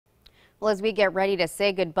Well, as we get ready to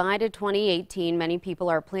say goodbye to 2018, many people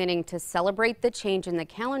are planning to celebrate the change in the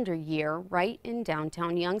calendar year right in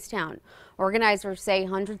downtown Youngstown. Organizers say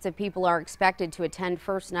hundreds of people are expected to attend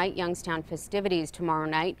first night Youngstown festivities tomorrow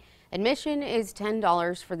night. Admission is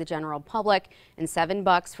 $10 for the general public and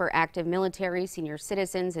 $7 for active military, senior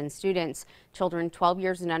citizens, and students. Children 12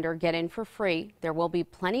 years and under get in for free. There will be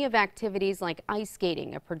plenty of activities like ice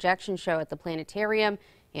skating, a projection show at the planetarium,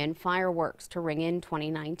 and fireworks to ring in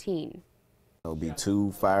 2019. There'll be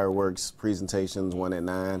 2 fireworks presentations, one at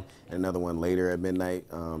 9 and another one later at midnight.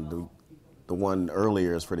 The one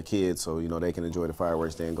earlier is for the kids, so they can enjoy the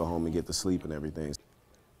fireworks, then go home and get to sleep and everything.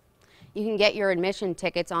 You can get your admission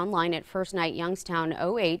tickets online at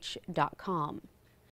firstnightyoungstownoh.com.